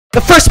The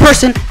first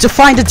person to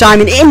find a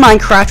diamond in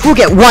Minecraft will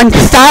get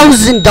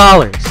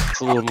 $1,000. It's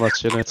a little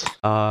much, isn't it?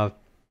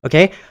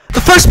 Okay.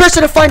 The first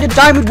person to find a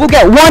diamond will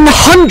get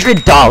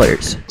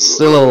 $100.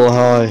 Still a little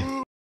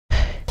high.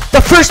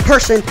 The first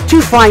person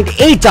to find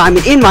a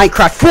diamond in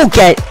Minecraft will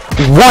get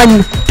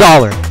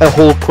 $1. A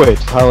whole quid.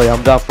 Hell yeah,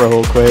 I'm down for a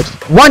whole quid.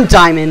 1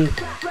 diamond,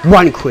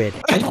 1 quid.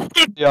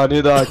 Yeah, I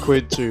need that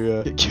quid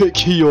to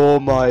cure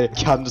my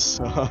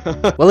cancer.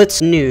 Well,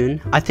 it's noon.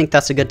 I think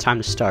that's a good time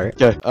to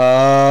start. Okay.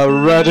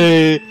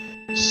 Ready,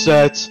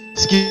 set,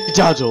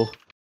 skedaddle.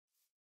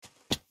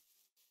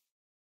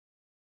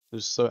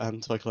 It's so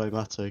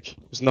anticlimactic.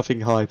 There's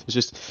nothing hype. It's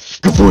just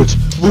wood,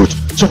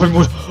 chopping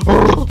wood.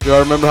 Do I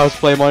remember how to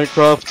play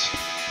Minecraft?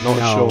 Not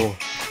sure.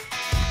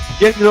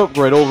 Get an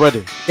upgrade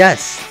already.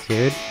 Yes,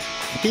 dude.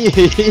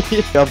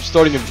 I'm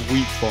starting a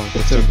wheat farm.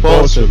 It's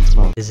important,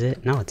 man. Is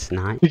it? No, it's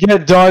not. To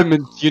get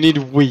diamonds, you need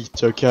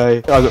wheat, okay?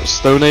 I got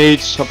Stone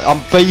Age.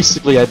 I'm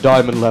basically at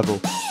diamond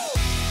level.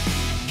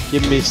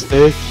 Give me a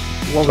stick.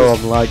 Oh,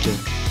 I'm lagging.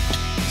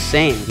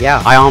 Same.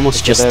 Yeah, I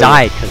almost just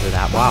died because of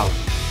that. Wow.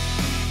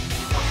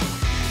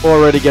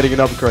 Already getting an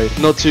upgrade.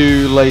 Not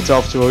too late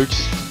after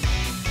Woaxe.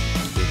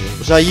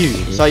 Was that you?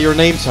 Is that your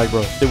name tag,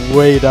 bro? They're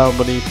way down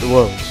beneath the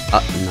world.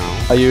 No.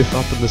 Are you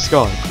up in the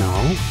sky? No.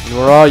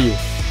 Where are you?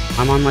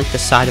 I'm on like the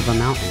side of a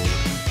mountain.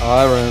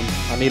 Iron.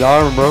 I need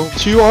iron, bro.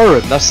 2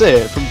 iron. That's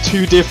it. From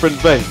 2 different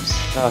veins.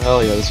 Oh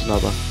hell yeah, there's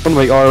another. I'm gonna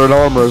make iron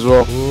armor as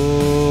well.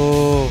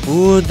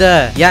 Ooh.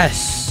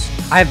 Yes.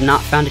 I have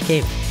not found a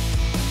cave.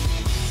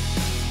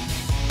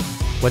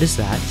 What is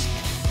that?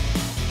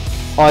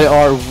 I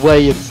are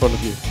way in front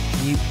of you.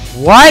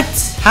 What?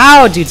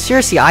 How, dude?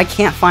 Seriously, I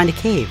can't find a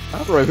cave.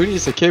 Bro, who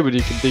needs a cave when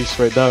you can dig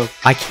straight down?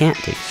 I can't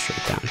dig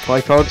straight down. Why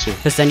can't you?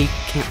 Because then you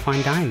can't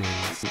find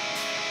diamonds.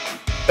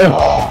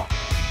 Oh.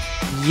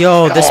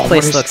 Yo, this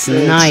place looks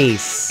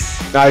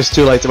nice. Nah, it's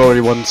too late. I've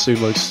already won soon,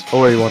 Woaxe.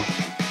 Already won.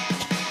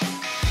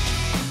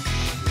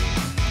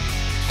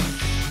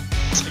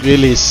 It's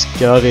really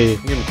scary.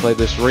 I'm gonna play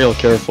this real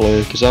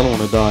carefully because I don't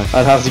want to die.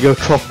 I'd have to go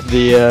cop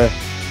the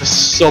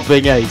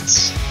sobbing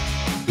 8s.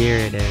 Here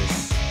it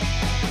is.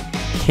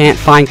 Can't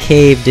find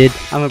cave, dude.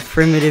 I'm a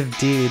primitive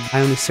dude.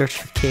 I only search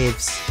for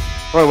caves.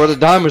 Bro, where the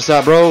diamonds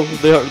at, bro?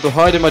 They're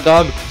hiding my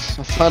diamonds.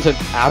 I found an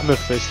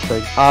amethyst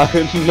thing.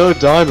 No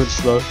diamonds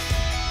though.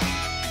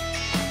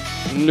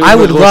 I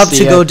would love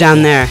to go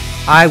down there.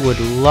 I would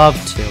love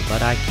to,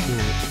 but I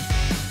can't.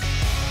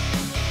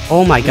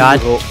 Oh my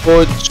god.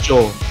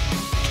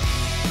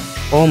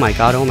 Oh my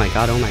god, oh my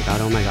god, oh my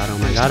god, oh my god, oh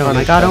my god, oh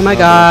my god, oh my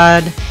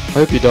god. I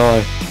hope you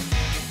die.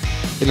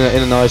 In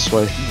a nice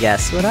way.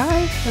 Guess what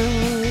I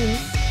found?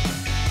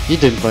 You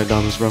didn't find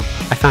diamonds, bro.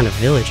 I found a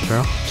village,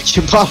 bro.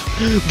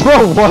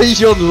 Bro, why are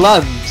you on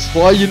land?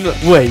 Why are you not?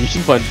 Wait, you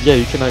can find. Yeah,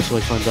 you can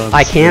actually find diamonds.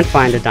 I can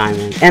find a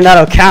diamond, and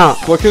that'll count.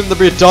 Why couldn't there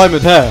be a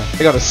diamond here? I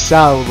got a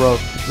saddle, bro.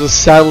 Does a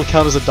saddle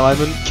count as a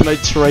diamond? Can I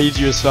trade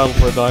you a saddle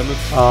for a diamond?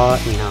 No,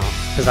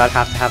 because I'd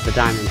have to have the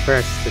diamond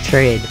first to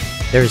trade.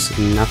 There's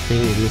nothing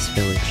in this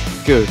village.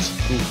 Good.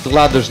 I'm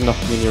glad there's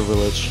nothing in your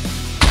village.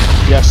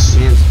 Yes.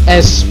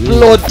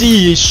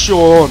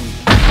 Explosion!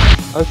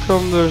 How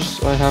come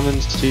I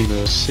haven't seen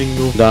a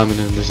single diamond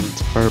in this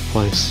entire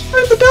place?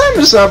 Where's the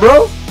diamonds at,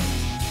 bro?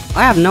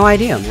 I have no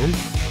idea, man.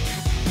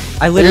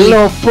 I literally...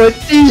 Hello,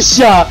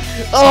 Patricia!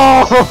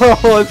 Oh,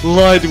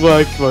 light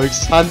work,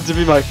 folks. Hand to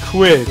me my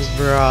quid.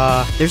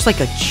 Bruh. There's like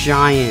a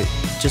giant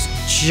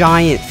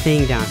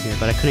thing down here,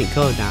 but I couldn't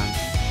go down.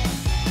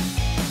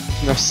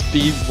 Now,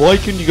 Steve, why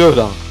couldn't you go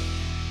down?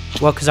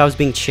 Well, because I was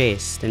being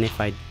chased, and if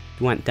I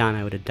went down,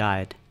 I would have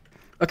died.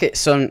 Okay,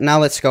 so now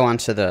let's go on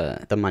to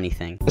the money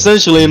thing.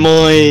 Essentially,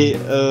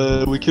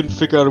 we couldn't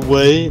figure out a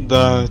way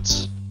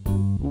that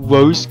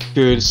Woaxe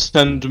could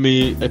send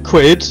me a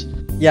quid.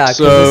 Yeah, because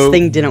this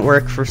thing didn't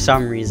work for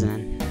some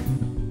reason.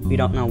 We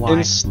don't know why.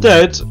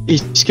 Instead,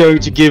 he's going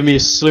to give me a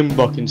slim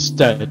buck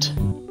instead.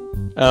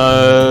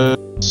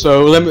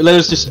 So let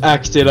us just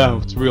act it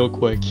out real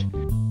quick.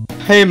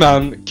 Hey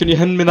man, can you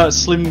hand me that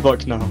slim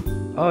buck now?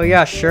 Oh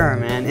yeah, sure,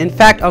 man. In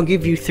fact, I'll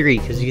give you 3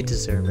 because you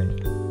deserve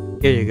it.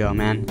 Here you go,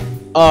 man.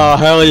 Oh,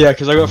 hell yeah,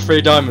 because I got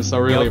 3 diamonds, so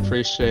I really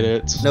appreciate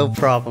it. No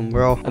problem,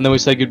 bro. And then we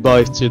say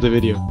goodbye to the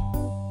video.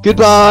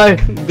 Goodbye!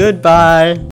 Goodbye!